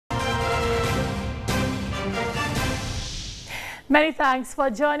Many thanks for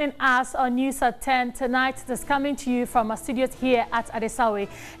joining us on NEWSAT10 tonight. It is coming to you from our studios here at Adesawe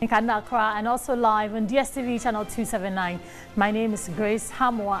in Accra and also live on DSTV channel 279. My name is Grace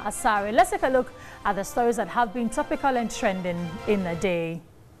Hamwa Asare. Let's take a look at the stories that have been topical and trending in the day.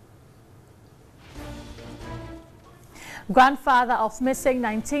 Grandfather of missing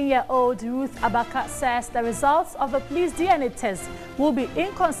 19-year-old Ruth Abaka says the results of the police DNA test will be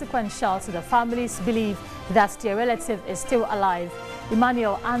inconsequential to the family's belief that their relative is still alive.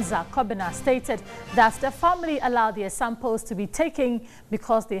 Emmanuel Anza Kobina stated that the family allowed their samples to be taken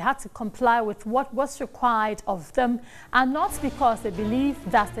because they had to comply with what was required of them and not because they believe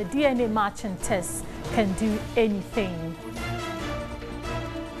that the DNA matching test can do anything.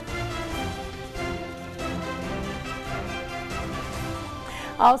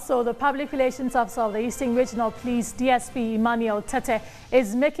 Also, the Public Relations Officer of the Eastern Regional Police, DSP Emmanuel Tete,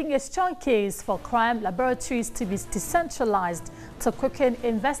 is making a strong case for crime laboratories to be decentralized to quicken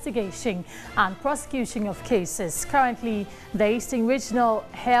investigation and prosecution of cases. Currently, the Eastern Regional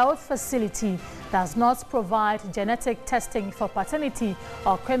Health Facility does not provide genetic testing for paternity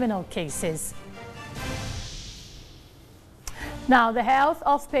or criminal cases. Now, the health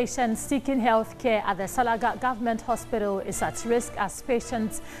of patients seeking health care at the Salaga Government Hospital is at risk as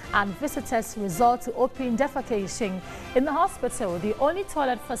patients and visitors resort to open defecation in the hospital, the only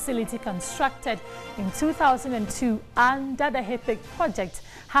toilet facility constructed in 2002 under the HIPIC project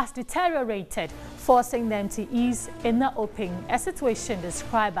has deteriorated, forcing them to ease in the open, a situation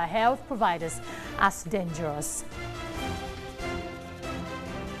described by health providers as dangerous.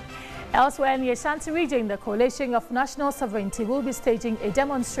 Elsewhere in the Ashanti region, the Coalition of National Sovereignty will be staging a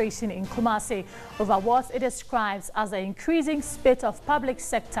demonstration in Kumasi over what it describes as the increasing spate of public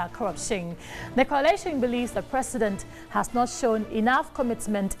sector corruption. The coalition believes the president has not shown enough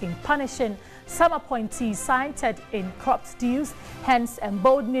commitment in punishing some appointees cited in corrupt deals, hence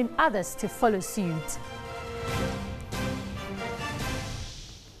emboldening others to follow suit.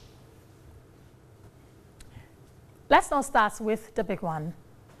 Let's now start with the big one.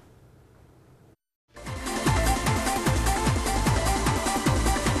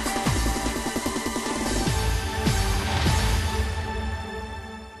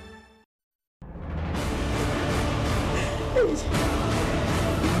 You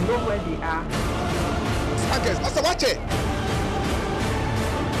know where they are. Master, watch it.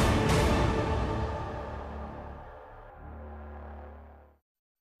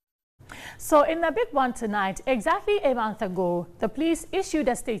 So in the big one tonight, exactly a month ago, the police issued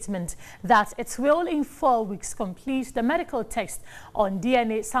a statement that it will in 4 weeks complete the medical test on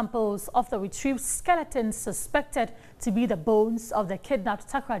DNA samples of the retrieved skeletons suspected to be the bones of the kidnapped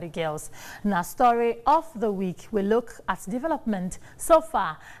Takoradi girls. In our story of the week, we look at development so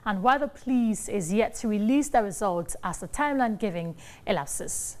far and why the police is yet to release the results as the timeline giving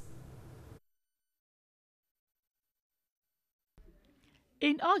elapses.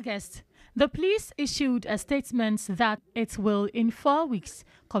 In August, the police issued a statement that it will, in 4 weeks,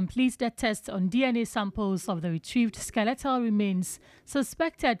 complete the test on DNA samples of the retrieved skeletal remains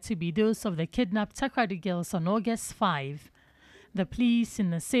suspected to be those of the kidnapped Takoradi girls on August 5. The police, in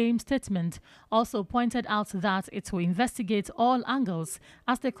the same statement, also pointed out that it will investigate all angles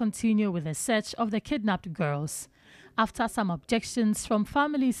as they continue with the search of the kidnapped girls. After some objections from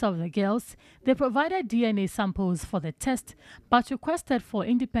families of the girls, they provided DNA samples for the test, but requested for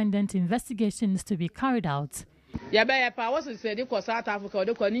independent investigations to be carried out. We are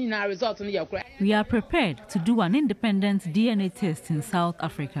prepared to do an independent DNA test in South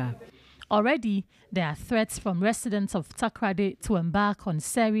Africa. Already, there are threats from residents of Takoradi to embark on a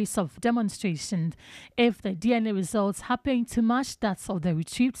series of demonstrations if the DNA results happen to match that of the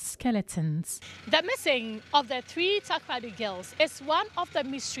retrieved skeletons. The missing of the 3 Takoradi girls is one of the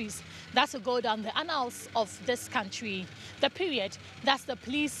mysteries that will go down the annals of this country. The period that the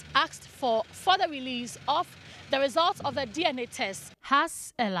police asked for the release of the results of the DNA test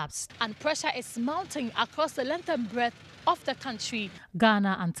has elapsed, and pressure is mounting across the length and breadth of the country.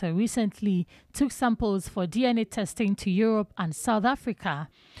 Ghana, until recently, took samples for DNA testing to Europe and South Africa.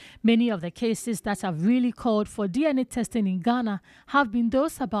 Many of the cases that have really called for DNA testing in Ghana have been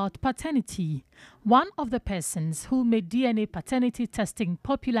those about paternity. One of the persons who made DNA paternity testing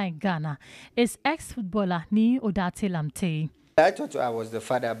popular in Ghana is ex-footballer Ni Odate Lamte. I thought I was the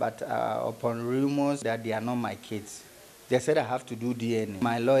father, but upon rumors that they are not my kids, they said I have to do DNA.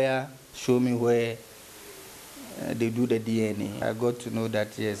 My lawyer showed me where they do the DNA. I got to know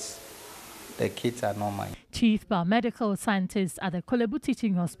that, yes, The kids are not mine. Chief Biomedical Scientist at the Kolebu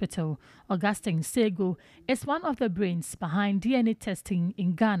Teaching Hospital, Augustine Sego, is one of the brains behind DNA testing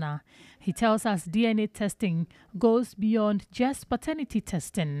in Ghana. He tells us DNA testing goes beyond just paternity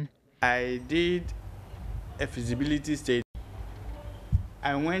testing. I did a feasibility study.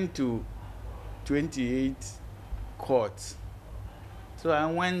 I went to 28 courts. So I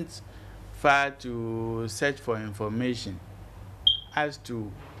went far to search for information as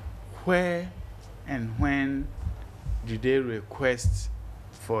to where and when do they request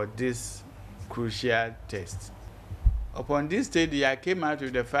for this crucial test. Upon this study, I came out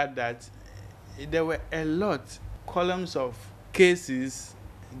with the fact that there were a lot, columns of cases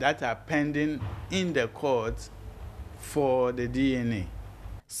that are pending in the court for the DNA.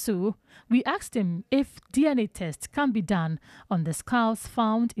 So, we asked him if DNA tests can be done on the skulls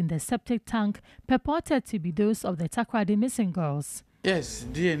found in the septic tank purported to be those of the Takoradi missing girls. Yes,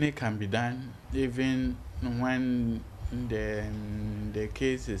 DNA can be done even when the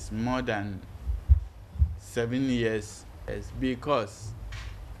case is more than 7 years, because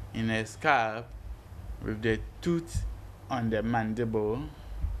in a scalp with the tooth on the mandible,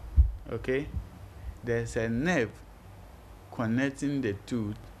 okay, there's a nerve connecting the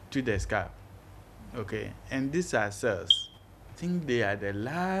tooth to the scalp, okay, and these are cells. I think they are the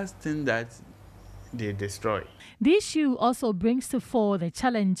last thing that they destroy. The issue also brings to fore the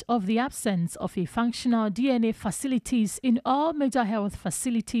challenge of the absence of a functional DNA facilities in all major health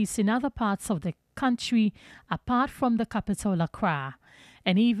facilities in other parts of the country apart from the capital, Accra.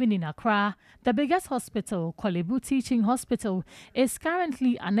 And even in Accra, the biggest hospital, Kolebu Teaching Hospital, is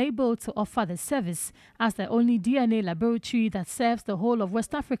currently unable to offer the service as the only DNA laboratory that serves the whole of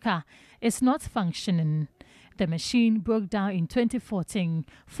West Africa is not functioning. The machine broke down in 2014,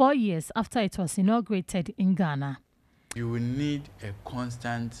 4 years after it was inaugurated in Ghana. You will need a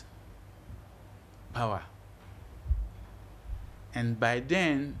constant power. And by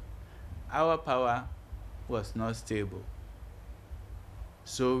then, our power was not stable.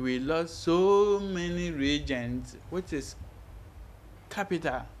 So we lost so many reagents, which is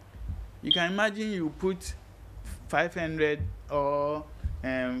capital. You can imagine you put 500 or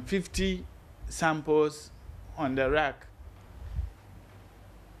 50 samples on the rack.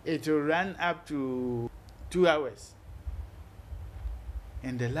 It will run up to 2 hours.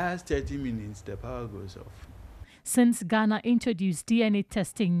 In the last 30 minutes, the power goes off. Since Ghana introduced DNA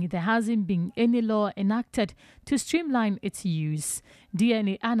testing, there hasn't been any law enacted to streamline its use.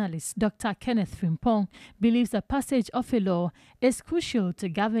 DNA analyst Dr. Kenneth Frimpong believes the passage of a law is crucial to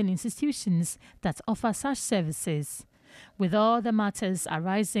govern institutions that offer such services. With all the matters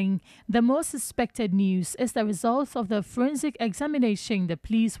arising, the most suspected news is the result of the forensic examination the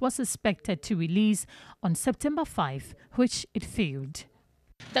police was expected to release on September 5, which it failed.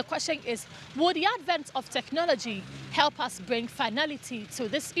 The question is, will the advent of technology help us bring finality to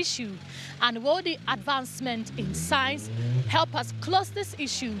this issue? And will the advancement in science help us close this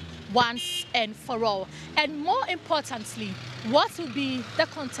issue once and for all? And more importantly, what will be the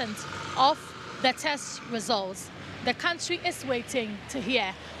content of the test results? The country is waiting to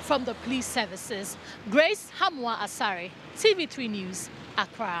hear from the police services. Grace Hamwa Asare, TV3 News,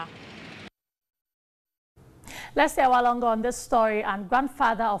 Accra. Let's stay a while longer on this story. And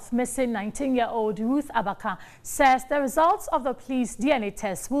grandfather of missing 19-year-old Ruth Abaka says the results of the police DNA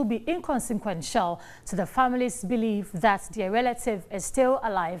test will be inconsequential to the family's belief that their relative is still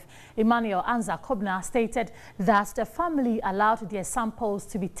alive. Emmanuel Anza Kobna stated that the family allowed their samples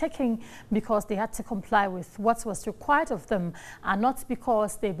to be taken because they had to comply with what was required of them and not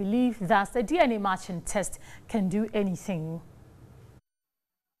because they believe that the DNA matching test can do anything.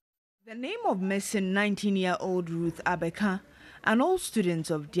 The name of missing 19-year-old Ruth Abeka, an old student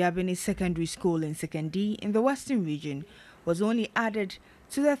of Diabini Secondary School in Sekondi in the Western region, was only added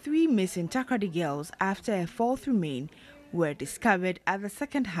to the 3 missing Takoradi girls after a 4th remain were discovered at the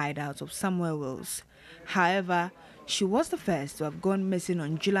second hideout of Samuel Wills. However, she was the first to have gone missing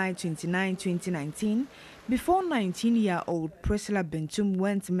on July 29, 2019, before 19-year-old Priscilla Bentum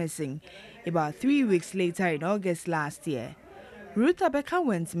went missing about 3 weeks later in August last year. Ruth Abeka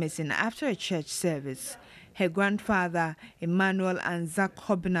went missing after a church service. Her grandfather, Emmanuel Anza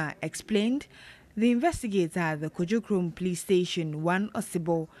Kobna, explained the investigator at the Kojokrom Police Station, One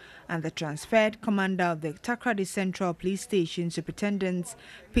Osibo, and the transferred commander of the Takoradi Central Police Station, Superintendent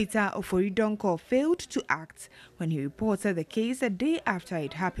Peter Oforidonko, failed to act when he reported the case a day after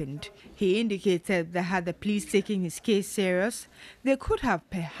it happened. He indicated that had the police taken his case serious, they could have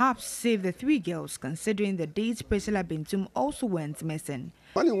perhaps saved the 3 girls, considering the date Priscilla Bentum also went missing.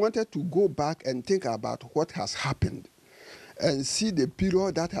 When he wanted to go back and think about what has happened and see the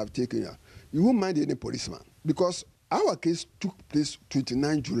period that have taken, you won't mind any policeman. Because our case took place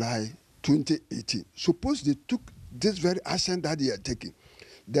 29 July 2018. Suppose they took this very action that they are taking,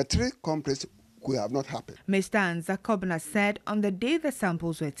 the 3 complex could have not happened. Mr. Anzakobna said on the day the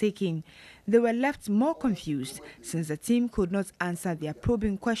samples were taken, they were left more confused since the team could not answer their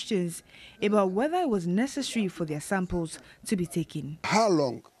probing questions about whether it was necessary for their samples to be taken. How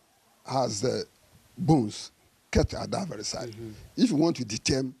long has the bones kept at that very side? If you want to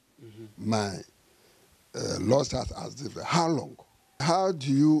determine my loss as different, how long? How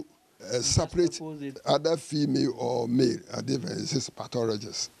do you separate other female or male differences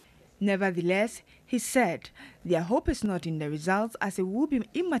pathologists? Nevertheless, he said their hope is not in the results as it will be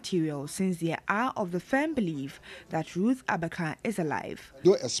immaterial since they are of the firm belief that Ruth Abeka is alive.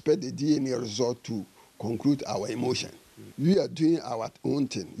 Don't expect the DNA result to conclude our emotion. We are doing our own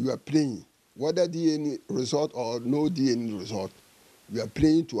thing. We are playing. Whether DNA result or no DNA result, we are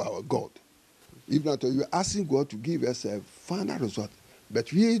praying to our God. If not, we are asking God to give us a final result.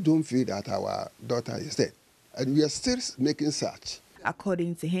 But we don't feel that our daughter is dead. And we are still making search.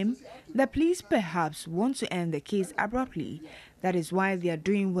 According to him, the police perhaps want to end the case abruptly. That is why they are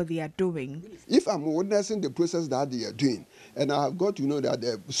doing what they are doing. If I'm witnessing the process that they are doing, and I have got to know that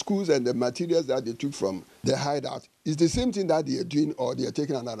the schools and the materials that they took from the hideout is the same thing that they are doing, or they are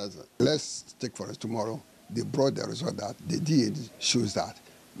taking another. Let's take for us tomorrow. They brought the result that the DNA shows that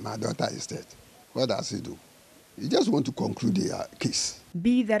my daughter is dead. What does he do? He just want to conclude the case.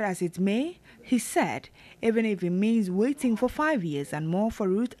 Be that as it may, he said, even if it means waiting for 5 years and more for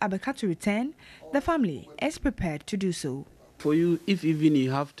Ruth Abeka to return, the family is prepared to do so. For you, if even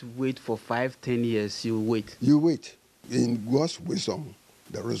you have to wait for 5-10 years, you wait. You wait. In God's wisdom,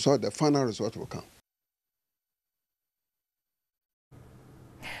 the result, the final result will come.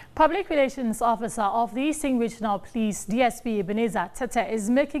 Public Relations Officer of the Eastern Regional Police, DSP NEWSAT10, is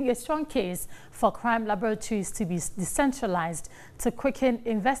making a strong case for crime laboratories to be decentralized to quicken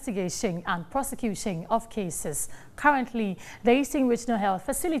investigation and prosecution of cases. Currently, the Eastern Regional Health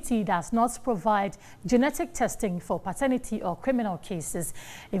Facility does not provide genetic testing for paternity or criminal cases.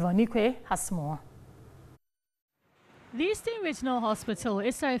 Yvonne Nikwe has more. The Eastern Regional Hospital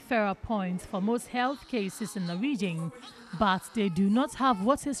is a referral point for most health cases in the region, but they do not have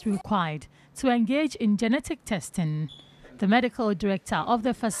what is required to engage in genetic testing. The medical director of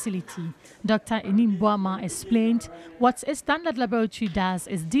the facility, Dr. Enim Boama, explained what a standard laboratory does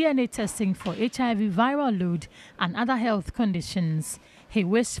is DNA testing for HIV viral load and other health conditions. He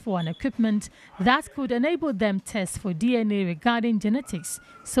wished for an equipment that could enable them test for DNA regarding genetics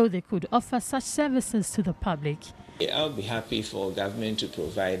so they could offer such services to the public. I'll be happy for government to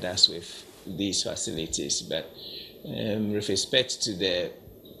provide us with these facilities, but with respect to the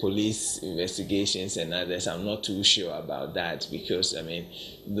police investigations and others, I'm not too sure about that because, I mean,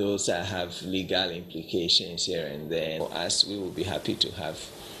 those have legal implications here and there. For us, we will be happy to have,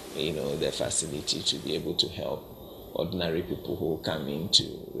 the facility to be able to help ordinary people who come in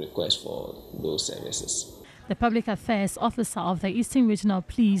to request for those services. The Public Affairs Officer of the Eastern Regional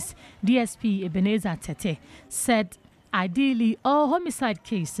Police, DSP NEWSAT10, said ideally all homicide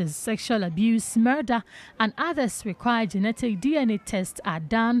cases, sexual abuse, murder and others require genetic DNA tests are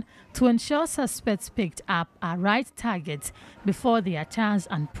done to ensure suspects picked up are right targets before they are charged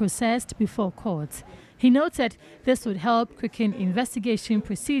and processed before court. He noted this would help quicken investigation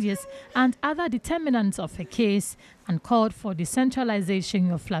procedures and other determinants of a case and called for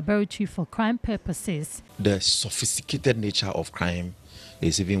decentralization of laboratory for crime purposes. The sophisticated nature of crime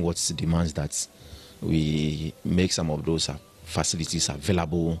is even what demands that we make some of those facilities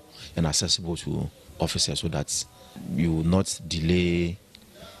available and accessible to officers so that you will not delay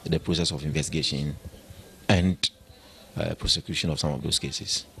the process of investigation and prosecution of some of those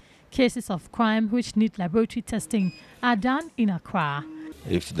cases. Cases of crime which need laboratory testing are done in Accra.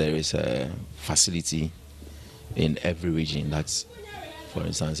 If there is a facility in every region, that's, for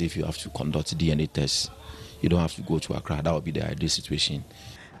instance, if you have to conduct DNA tests, you don't have to go to Accra. That would be the ideal situation.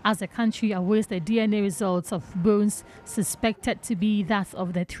 As the country awaits the DNA results of bones suspected to be that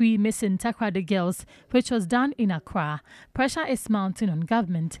of the 3 missing Takoradi girls, which was done in Accra, pressure is mounting on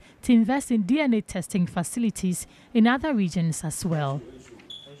government to invest in DNA testing facilities in other regions as well.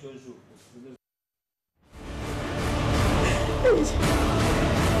 You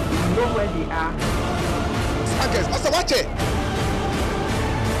know where they are.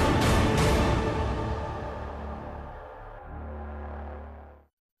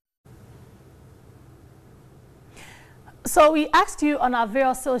 So we asked you on our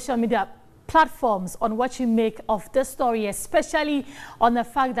various social media platforms on what you make of this story, especially on the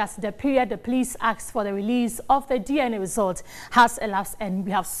fact that the period the police asked for the release of the DNA result has elapsed, and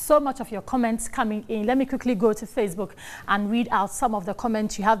we have so much of your comments coming in. Let me quickly go to Facebook and read out some of the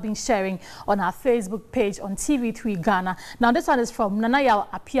comments you have been sharing on our Facebook page on TV3 Ghana. Now, this one is from Nanaya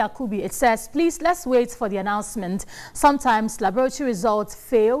Apia Kubi. It says, please, let's wait for the announcement. Sometimes laboratory results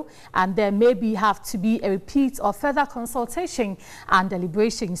fail, and there maybe have to be a repeat or further consultation and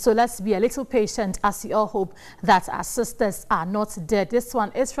deliberation. So let's be a little patient as we all hope that our sisters are not dead. This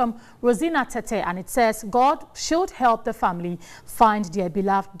one is from Rosina Tete, and it says, God should help the family find their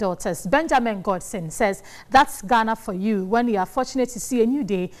beloved daughters. Benjamin Godson says, that's Ghana for you. When you are fortunate to see a new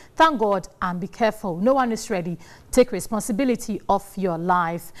day, thank God and be careful. No one is ready. Take responsibility of your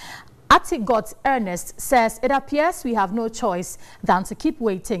life. Atigot Ernest says, it appears we have no choice than to keep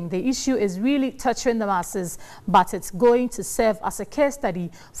waiting. The issue is really touching the masses, but it's going to serve as a case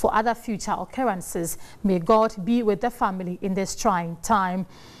study for other future occurrences. May God be with the family in this trying time.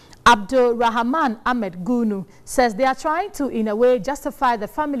 Abdul Rahman Ahmed Gunu says they are trying to, in a way, justify the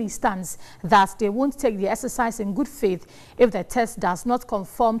family stance that they won't take the exercise in good faith if the test does not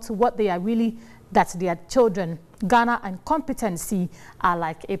conform to what they are really, that their children. Ghana and competency are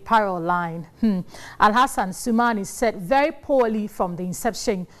like a parallel line. Al-Hassan Sumani said very poorly from the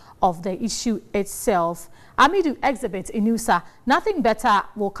inception of the issue itself. Amidu exhibit in NEWSA, nothing better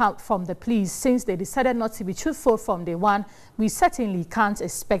will come from the police since they decided not to be truthful from day one. We certainly can't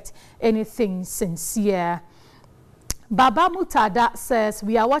expect anything sincere. Baba Mutada says,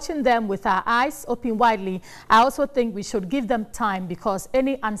 we are watching them with our eyes open widely. I also think we should give them time because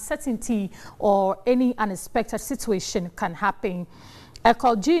any uncertainty or any unexpected situation can happen.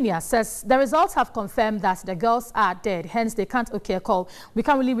 Ecole Junior says, the results have confirmed that the girls are dead. Hence, they can't, okay, Ecole, we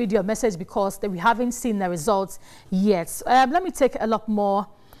can't really read your message because we haven't seen the results yet. Let me take a lot more.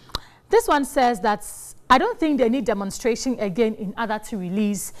 This one says that I don't think they need demonstration again in order to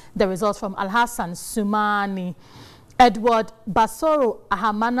release the results from Al-Hassan Sumani. Edward Basoro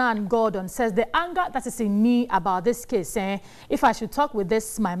Ahamana and Gordon says the anger that is in me about this case, if I should talk with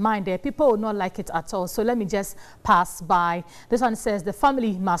this my mind, people will not like it at all. So let me just pass by. This one says the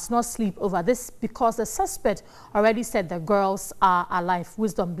family must not sleep over this because the suspect already said the girls are alive.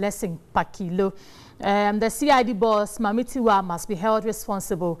 Wisdom blessing Pakilo. The CID boss Mamitiwa must be held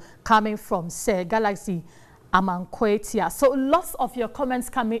responsible, coming from Say Galaxy Amankwetia. So lots of your comments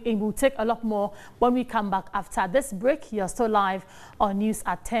coming in. We'll take a lot more when we come back after this break. You're still live on News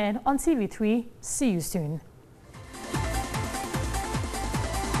at 10 on TV3. See you soon.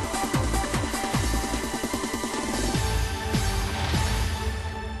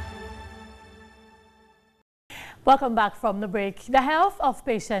 Welcome back from the break. The health of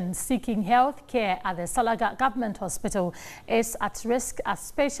patients seeking health care at the Salaga Government Hospital is at risk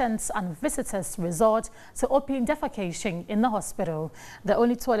as patients and visitors resort to open defecation in the hospital. The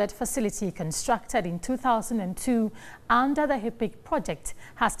only toilet facility constructed in 2002 under the HIPIC project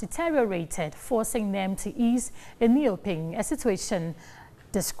has deteriorated, forcing them to ease in neoping, a situation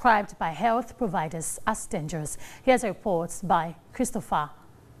described by health providers as dangerous. Here's a report by Christopher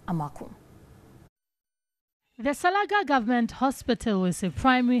Amaku. The Salaga Government Hospital is a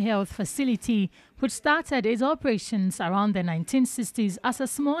primary health facility which started its operations around the 1960s as a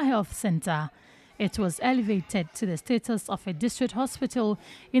small health center. It was elevated to the status of a district hospital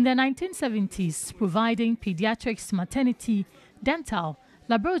in the 1970s, providing pediatrics, maternity, dental,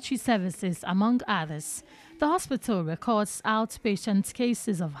 laboratory services, among others. The hospital records outpatient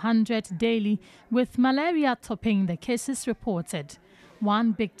cases of 100 daily, with malaria topping the cases reported.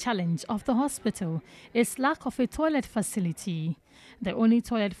 One big challenge of the hospital is lack of a toilet facility. The only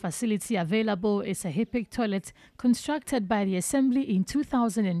toilet facility available is a HIPIC toilet constructed by the Assembly in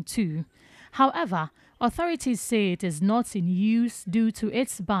 2002. However, authorities say it is not in use due to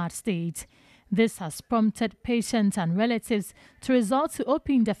its bad state. This has prompted patients and relatives to resort to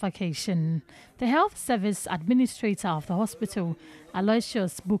open defecation. The health service administrator of the hospital,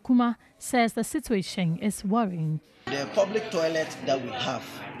 Aloysius Bukuma, says the situation is worrying. The public toilet that we have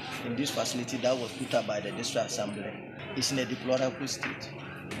in this facility that was put up by the district assembly is in a deplorable state,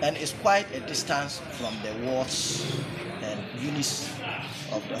 and it's quite a distance from the wards and units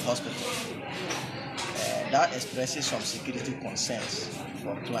of the hospital. That expresses some security concerns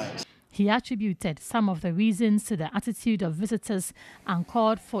for clients. He attributed some of the reasons to the attitude of visitors and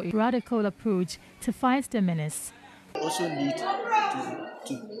called for a radical approach to fight the menace. We also need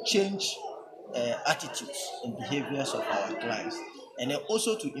to change attitudes and behaviors of our clients, and then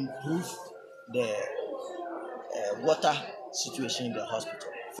also to improve the water situation in the hospital.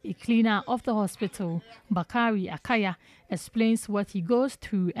 A cleaner of the hospital, Bakari Akaya, explains what he goes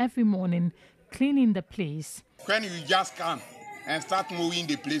through every morning cleaning the place. When you just come and start mowing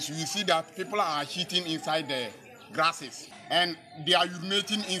the place, you see that people are shitting inside the grasses and they are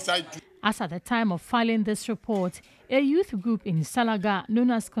urinating inside too. As at the time of filing this report, a youth group in Salaga, known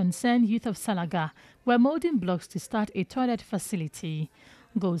as Concerned Youth of Salaga, were molding blocks to start a toilet facility.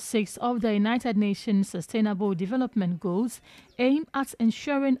 Goal 6 of the United Nations Sustainable Development Goals aim at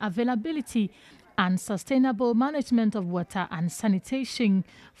ensuring availability and sustainable management of water and sanitation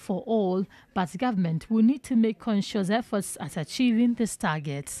for all, but government will need to make conscious efforts at achieving these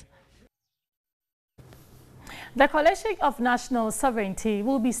targets. The Coalition of National Sovereignty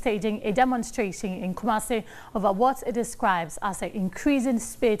will be staging a demonstration in Kumasi over what it describes as an increasing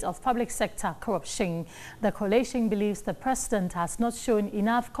spate of public sector corruption. The coalition believes the president has not shown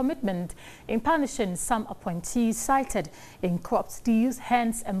enough commitment in punishing some appointees cited in corrupt deals,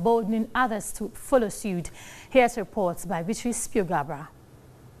 hence emboldening others to follow suit. Here's reports by Victory Spiogabra.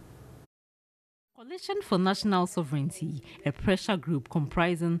 Coalition for National Sovereignty, a pressure group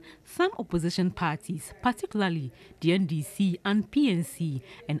comprising some opposition parties, particularly the NDC and PNC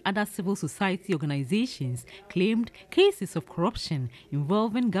and other civil society organizations, claimed cases of corruption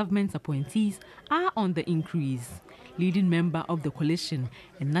involving government appointees are on the increase. Leading member of the coalition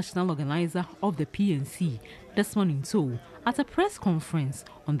and national organizer of the PNC, Desmond Nto, at a press conference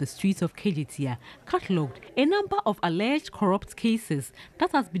on the streets of Kejetia, catalogued a number of alleged corrupt cases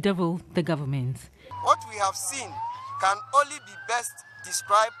that has bedeviled the government. What we have seen can only be best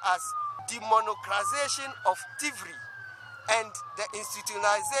described as demonocratization of thievery and the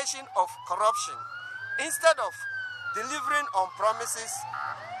institutionalization of corruption. Instead of delivering on promises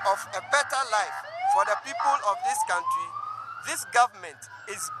of a better life for the people of this country, this government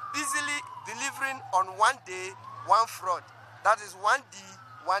is busily delivering on one day, one fraud. That is 1D,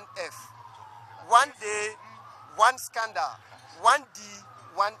 1F. 1 day, one scandal. 1D,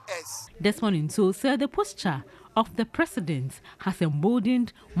 1S. Desmond Nto said the posture of the president has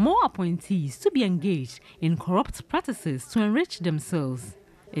emboldened more appointees to be engaged in corrupt practices to enrich themselves.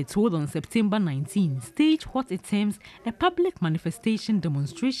 It would on September 19 stage what it terms a public manifestation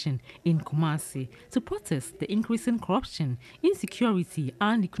demonstration in Kumasi to protest the increasing corruption, insecurity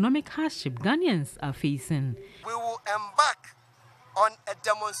and economic hardship Ghanaians are facing. We will embark on a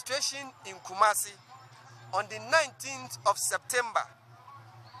demonstration in Kumasi on the 19th of September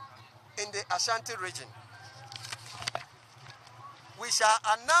in the Ashanti region. We shall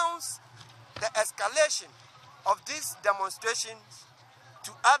announce the escalation of these demonstrations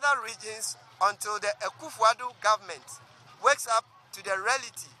to other regions until the Akufo-Addo government wakes up to the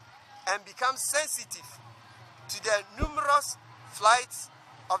reality and becomes sensitive to the numerous flights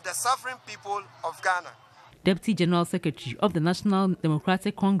of the suffering people of Ghana. Deputy General Secretary of the National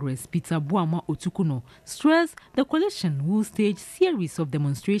Democratic Congress, Peter Buama Otukuno, stressed the coalition will stage series of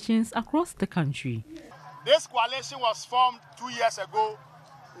demonstrations across the country. This coalition was formed 2 years ago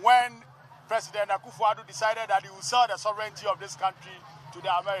when President Akufo-Addo decided that he would sell the sovereignty of this country to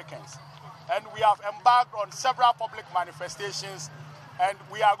the Americans. And we have embarked on several public manifestations, and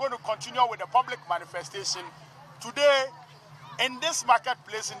we are going to continue with the public manifestation. Today, in this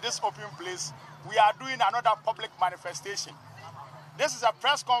marketplace, in this open place, we are doing another public manifestation. This is a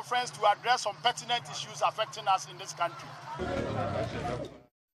press conference to address some pertinent issues affecting us in this country.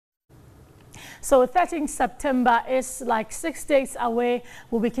 So 13th September is like 6 days away.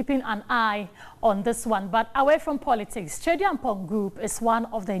 We'll be keeping an eye on this one. But away from politics, Chediampong Group is one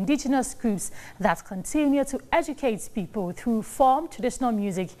of the indigenous groups that continue to educate people through form, traditional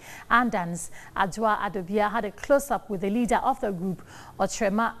music and dance. Adjoa Adobia had a close-up with the leader of the group,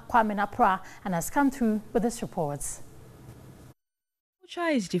 Otrema Kwame Napra, and has come through with this report. Culture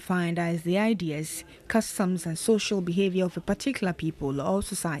is defined as the ideas, customs and social behavior of a particular people or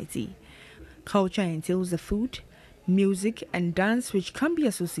society. Culture entails the food, music and dance which can be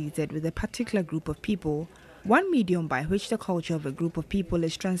associated with a particular group of people. One medium by which the culture of a group of people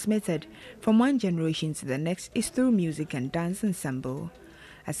is transmitted from one generation to the next is through music and dance ensemble.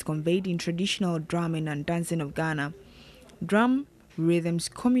 As conveyed in traditional drumming and dancing of Ghana, drum rhythms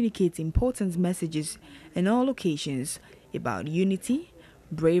communicate important messages in all occasions about unity,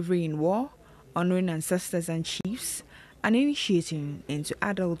 bravery in war, honoring ancestors and chiefs, and initiating into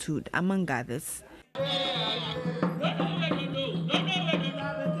adulthood, among others.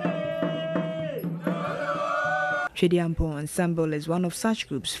 Chediampong Ensemble is one of such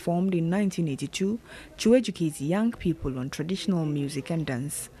groups formed in 1982 to educate young people on traditional music and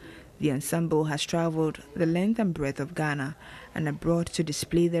dance. The ensemble has traveled the length and breadth of Ghana and abroad to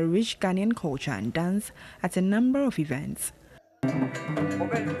display the rich Ghanaian culture and dance at a number of events. The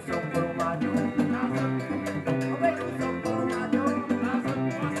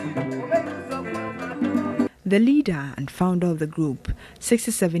leader and founder of the group,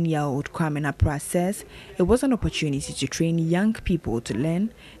 67-year-old Kwame Napra, says it was an opportunity to train young people to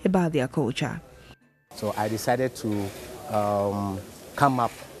learn about their culture. So I decided to come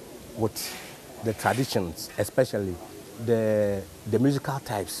up with the traditions, especially the musical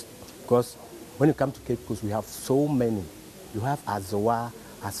types, because when you come to Cape Coast, we have so many. You have Azawa,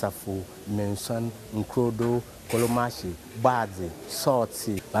 Asafu, Menson, Nkrodo, Kolomashi, Badzi,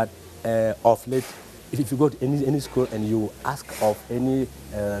 Sorti, but of late, if you go to any school and you ask of any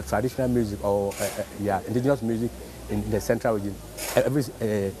traditional music or indigenous music in the central region, every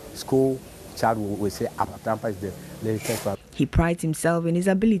school child will say Apatampa is the latest one. He prides himself in his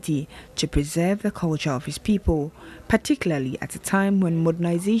ability to preserve the culture of his people, particularly at a time when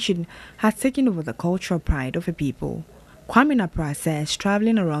modernization has taken over the cultural pride of a people. Kwame Napra says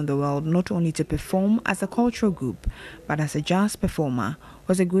traveling around the world not only to perform as a cultural group, but as a jazz performer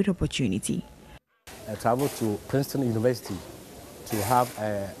was a great opportunity. I traveled to Princeton University to have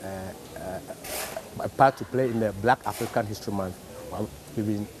a part to play in the Black African History Month. We've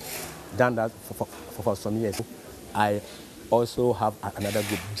been done that for some years. I also have another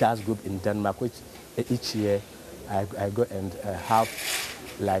group, jazz group in Denmark, which each year I go and have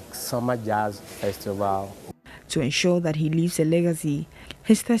like summer jazz festival. To ensure that he leaves a legacy,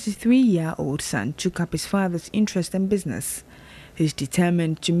 his 33-year-old son took up his father's interest in business. He's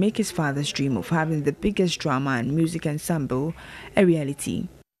determined to make his father's dream of having the biggest drama and music ensemble a reality.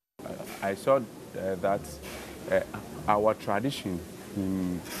 I saw that our tradition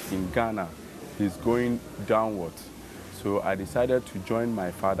in Ghana is going downward. So I decided to join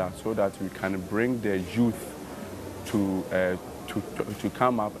my father so that we can bring the youth to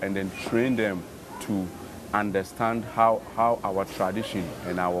come up and then train them to understand how our tradition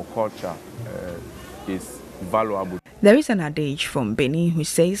and our culture is valuable. There is an adage from Benin who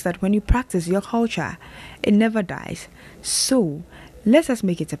says that when you practice your culture, it never dies. So, let us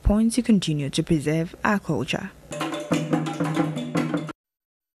make it a point to continue to preserve our culture.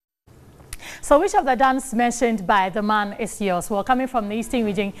 So which of the dance mentioned by the man is yours? Well, coming from the Eastern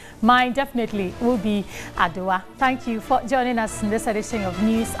region, mine definitely will be Adowa. Thank you for joining us in this edition of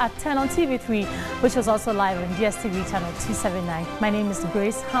News at 10 on TV3, which was also live on DSTV channel 279. My name is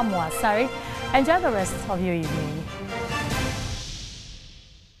Grace Hamwa Sari. Enjoy the rest of your evening.